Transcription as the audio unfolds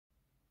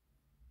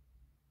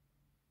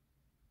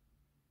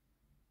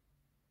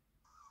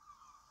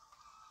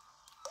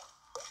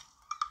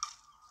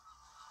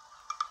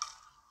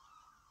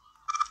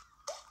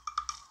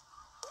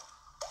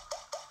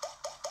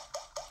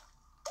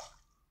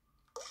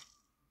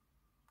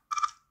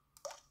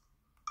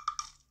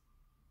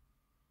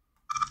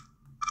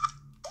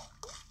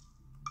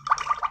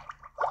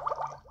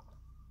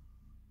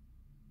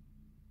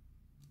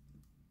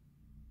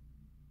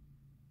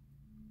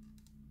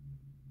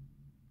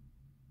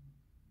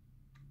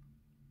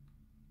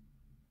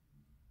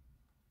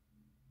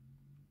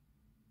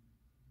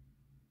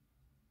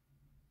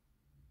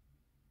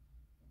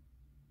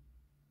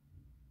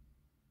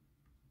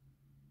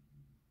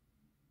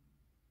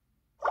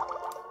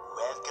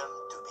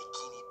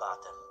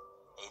bottom.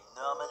 A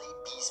normally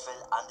peaceful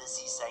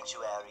undersea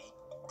sanctuary,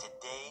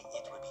 today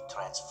it will be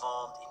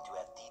transformed into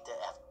a theater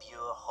of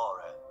pure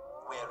horror,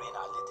 wherein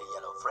our little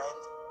yellow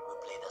friend will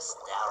play the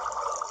starring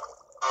role.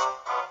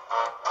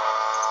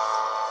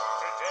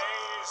 Today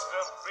is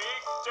the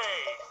big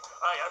day.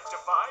 I have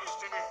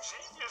devised an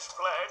ingenious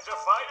plan to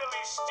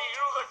finally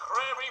steal the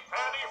Krabby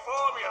Patty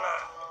formula.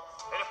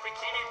 And if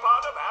Bikini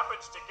Bottom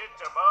happens to get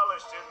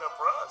demolished in the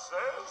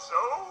process,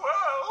 oh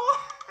well.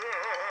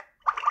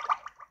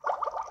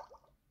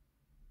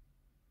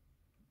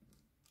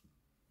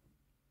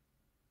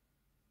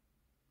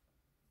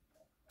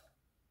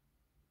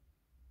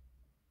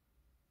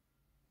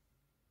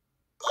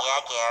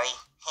 Yeah, Gary,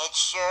 it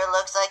sure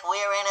looks like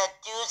we're in a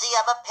doozy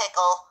of a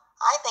pickle.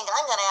 I think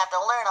I'm gonna have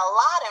to learn a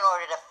lot in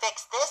order to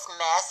fix this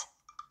mess.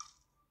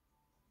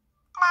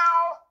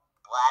 Meow.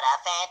 What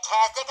a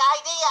fantastic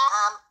idea.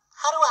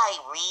 How do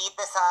I read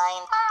the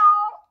sign?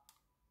 Meow.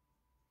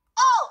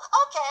 Oh,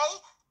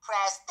 okay.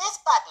 Press this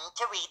button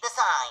to read the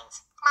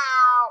signs.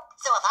 Meow.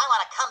 So if I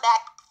want to come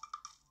back...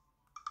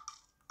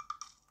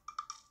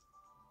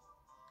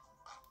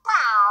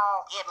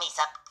 Meow. Give me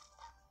some...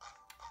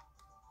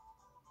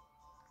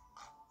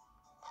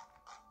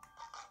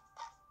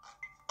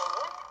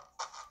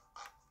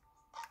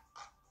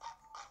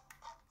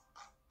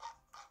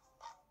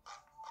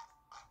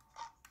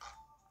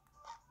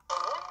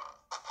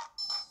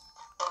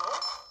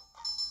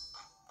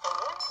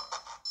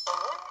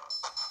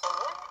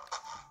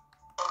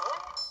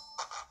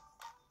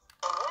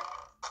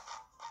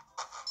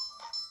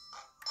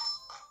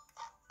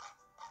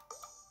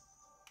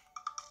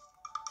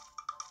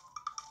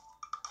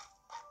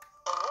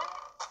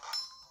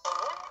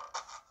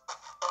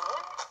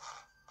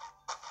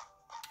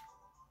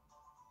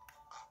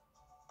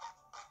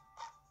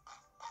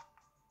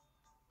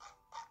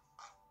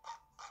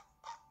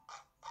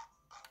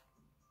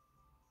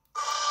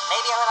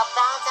 Maybe a little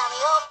bounce on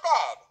the old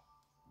bed.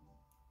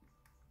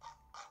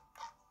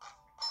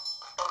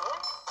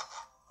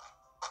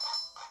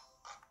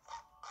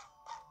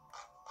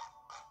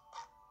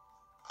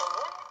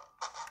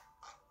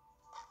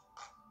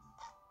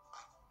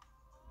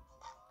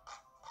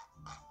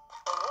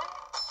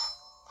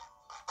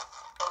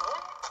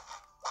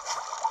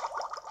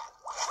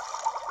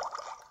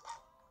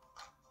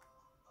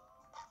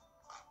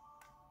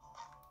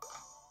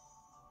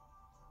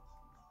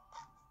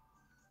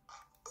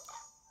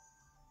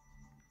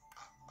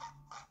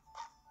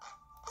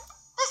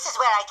 This is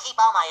where I keep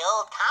all my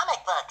old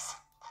comic books.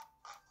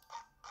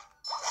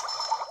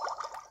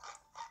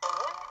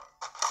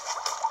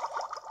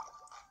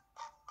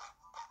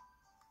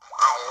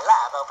 I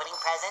love opening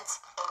presents.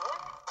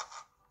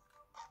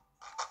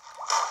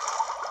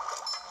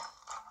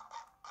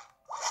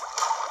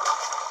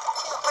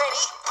 Too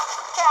pretty.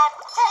 Cat,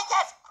 take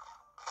it!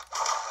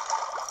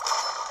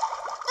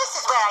 This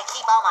is where I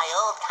keep all my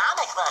old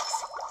comic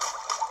books.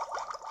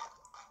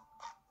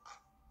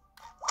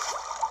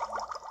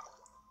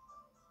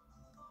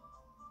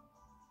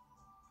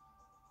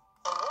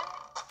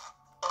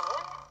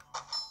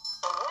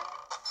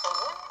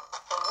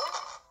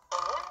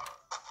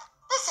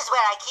 This is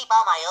where I keep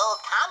all my old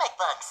comic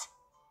books.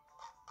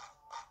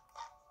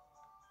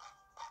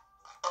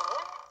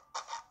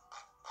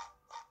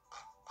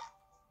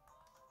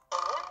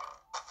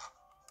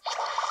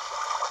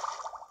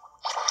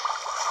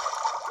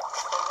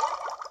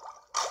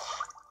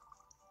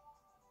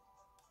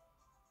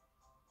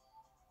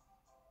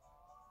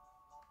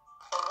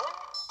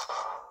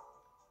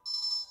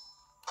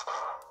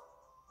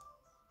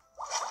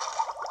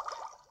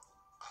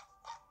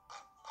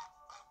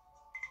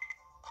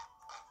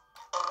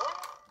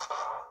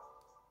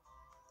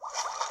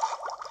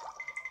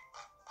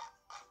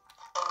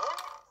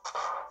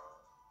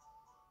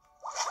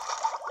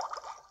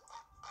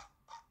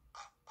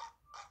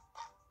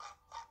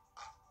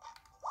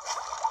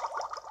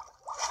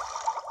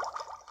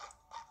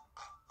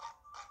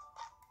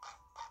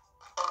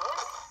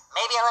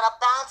 Maybe a little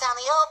bounce on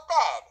the old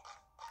bed.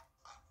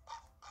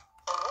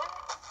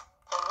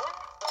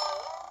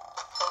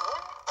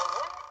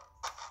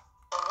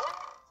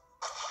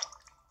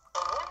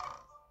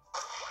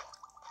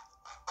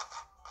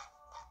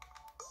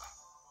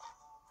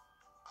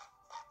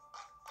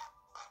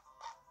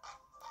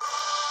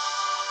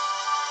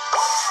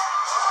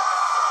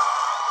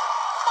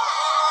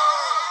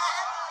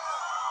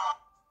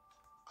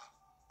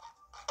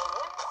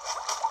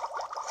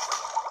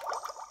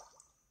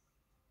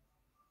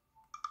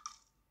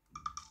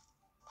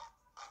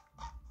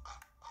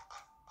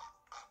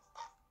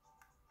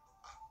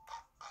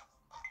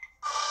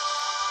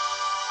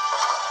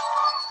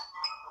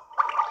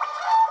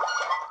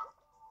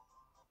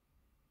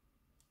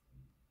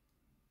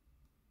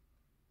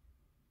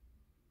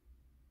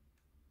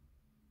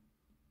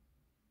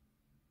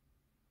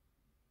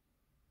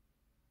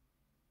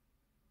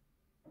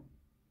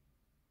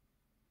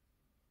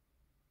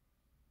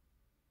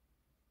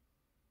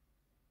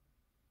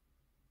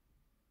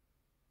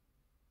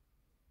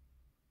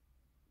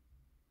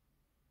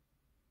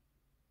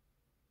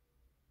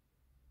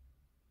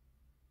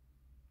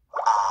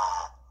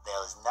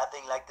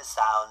 nothing like the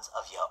sounds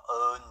of your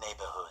own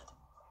neighborhood.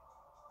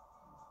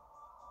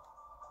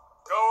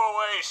 Go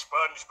away,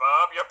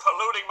 SpongeBob. You're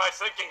polluting my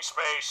thinking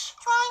space.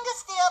 Trying to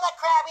steal the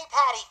Krabby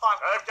Patty for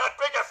me. I've got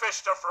bigger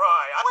fish to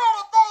fry. Where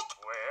did they...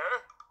 Where?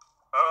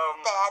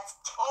 That's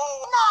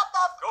Oh, not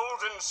the...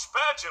 golden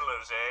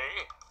spatulas,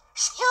 eh?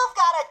 You've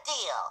got a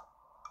deal.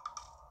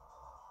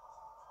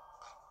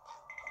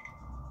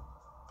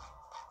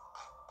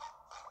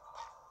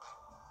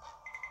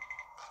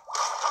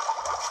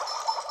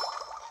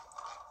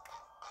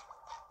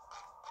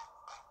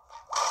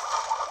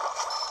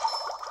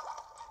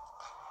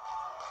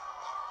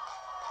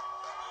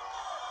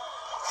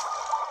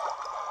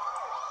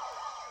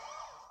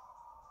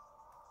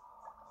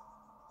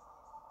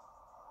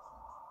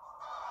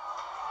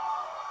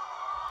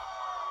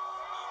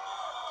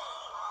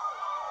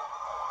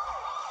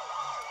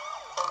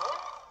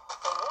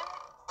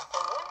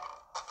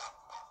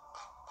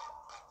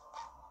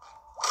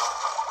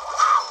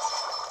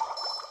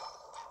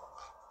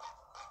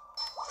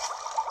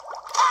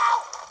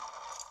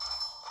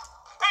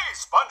 Hey,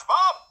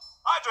 SpongeBob!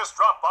 I just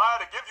dropped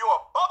by to give you a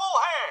bubble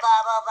hand.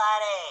 Bubble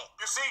Buddy.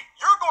 You see,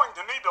 you're going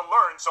to need to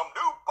learn some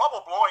new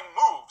bubble-blowing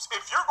moves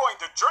if you're going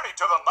to journey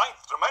to the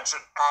 9th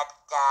dimension. But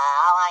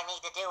all I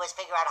need to do is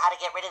figure out how to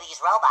get rid of these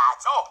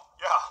robots. Oh,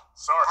 yeah,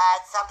 sorry.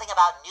 Something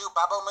about new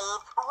bubble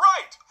move?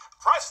 Right!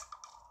 Press...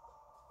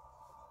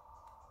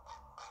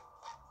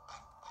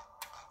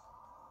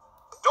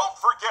 Don't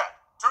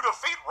forget, to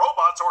defeat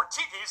robots or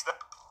tikis that...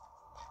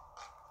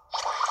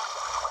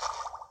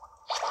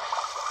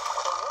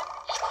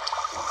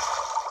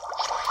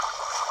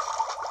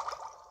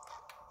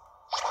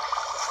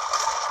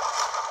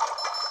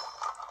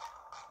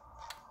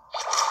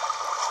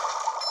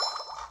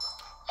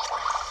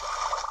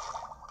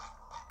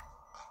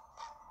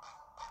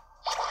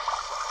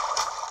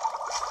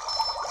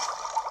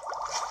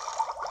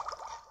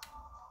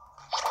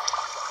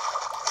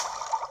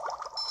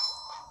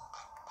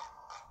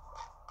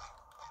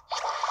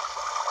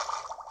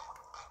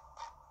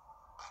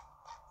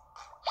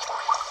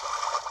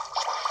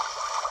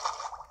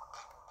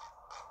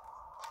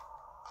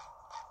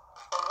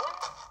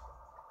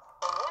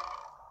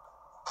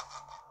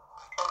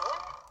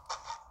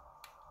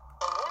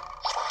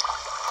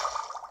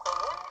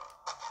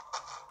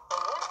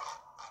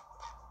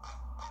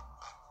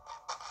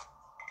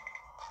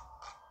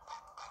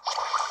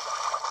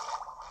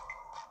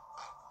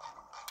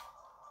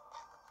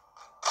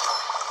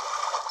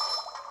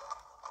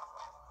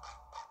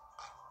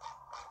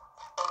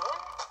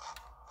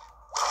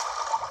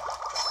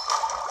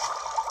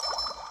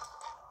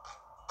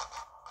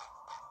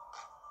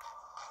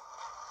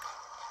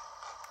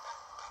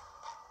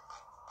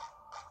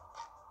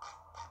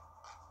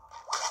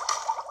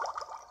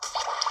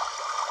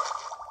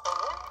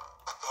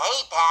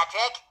 Hey,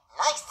 Patrick.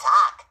 Nice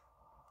sock.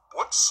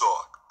 What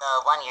sock?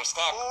 The one you're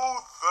standing... Oh,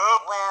 that...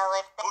 Well,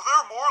 if... Well,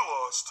 they're more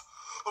lost.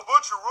 A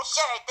bunch of...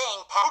 Sure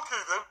thing, Pat...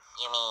 Okay, then.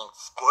 You mean...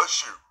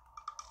 Bless you.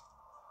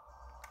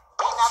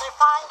 Another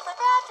find for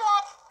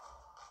Patrick.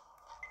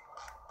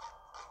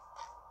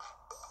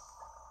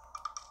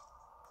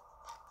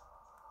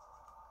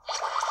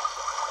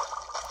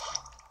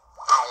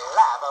 I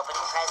love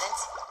opening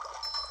presents.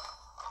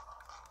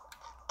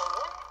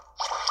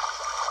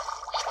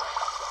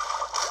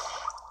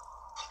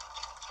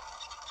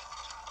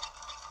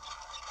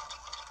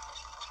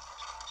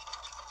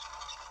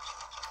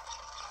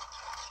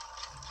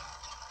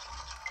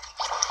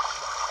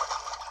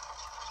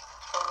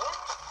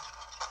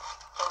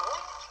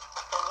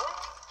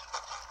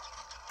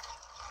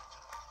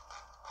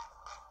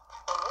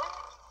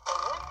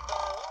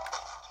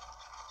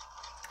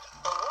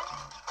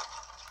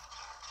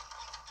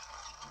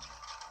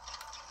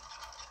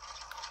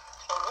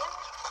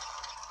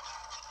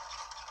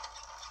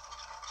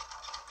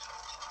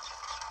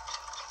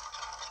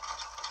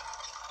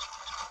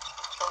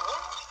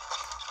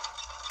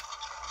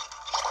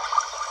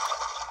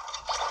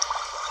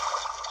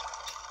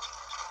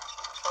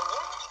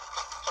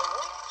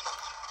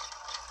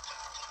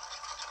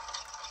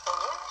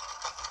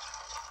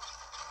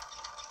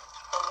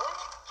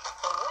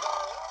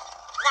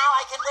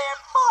 I can wear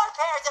 4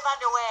 pairs of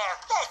underwear.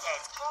 This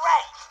is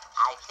great.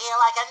 I feel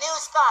like a new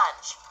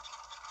sponge.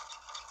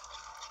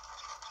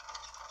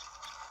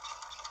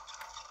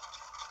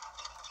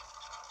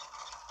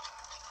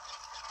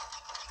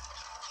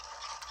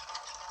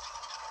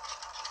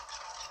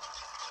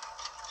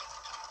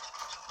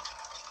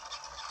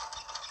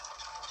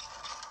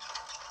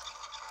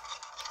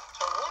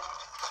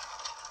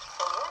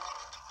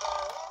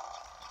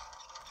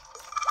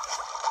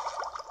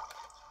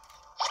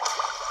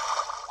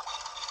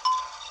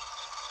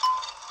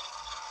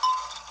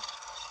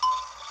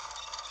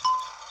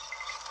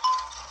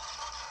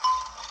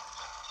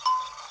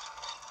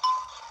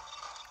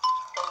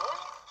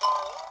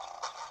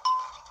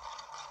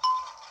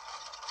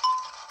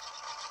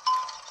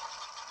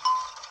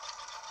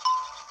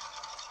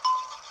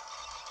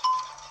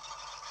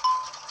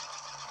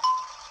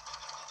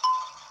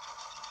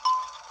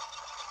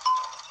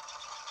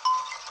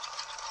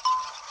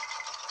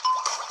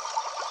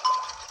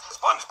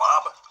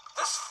 SpongeBob,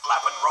 this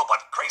flapping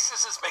robot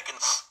crisis is making...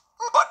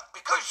 But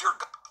because you're...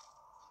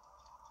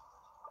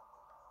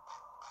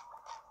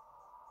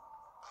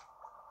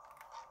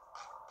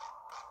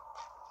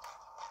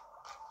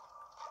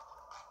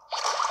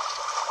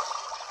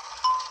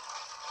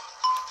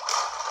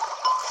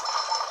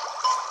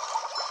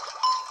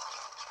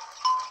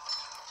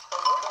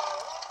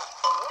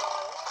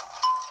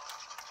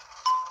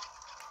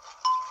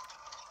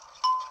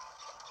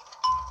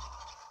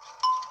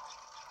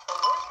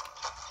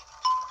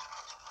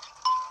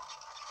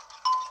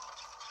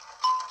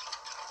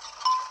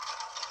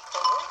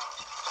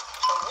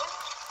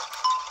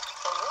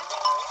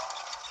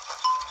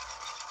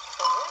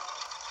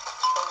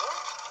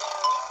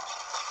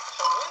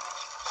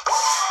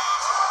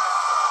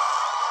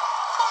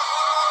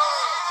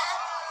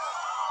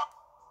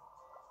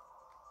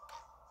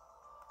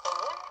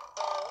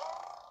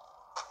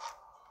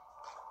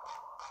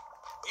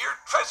 Your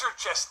treasure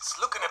chest's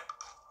looking at...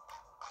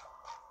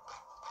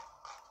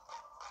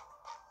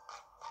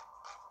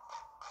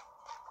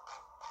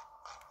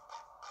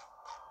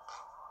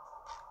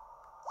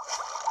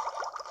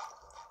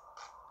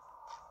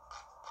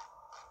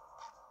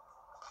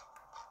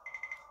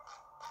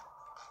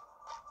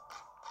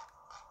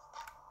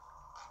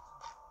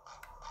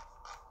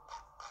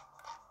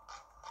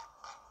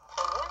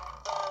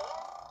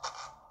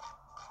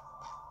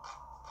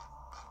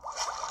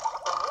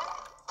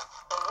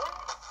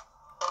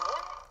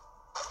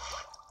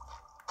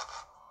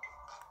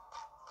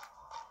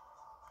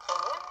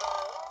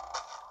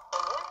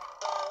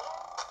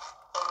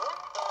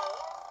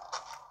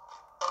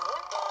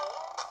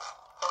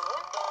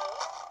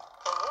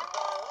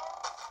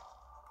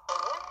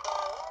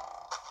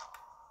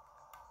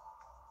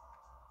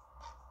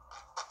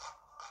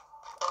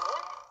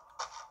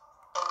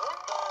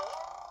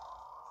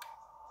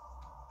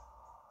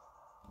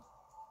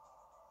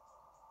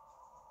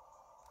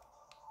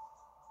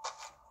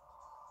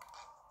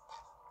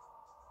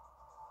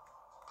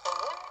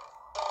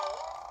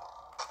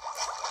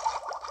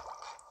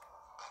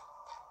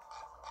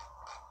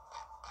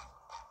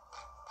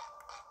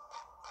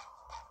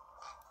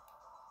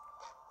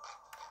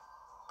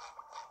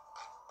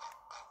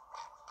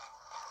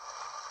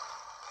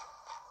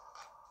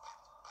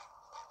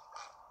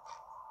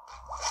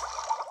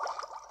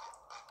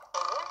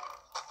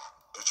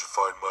 Did you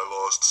find my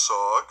lost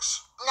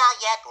socks? Not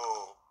yet.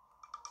 Oh.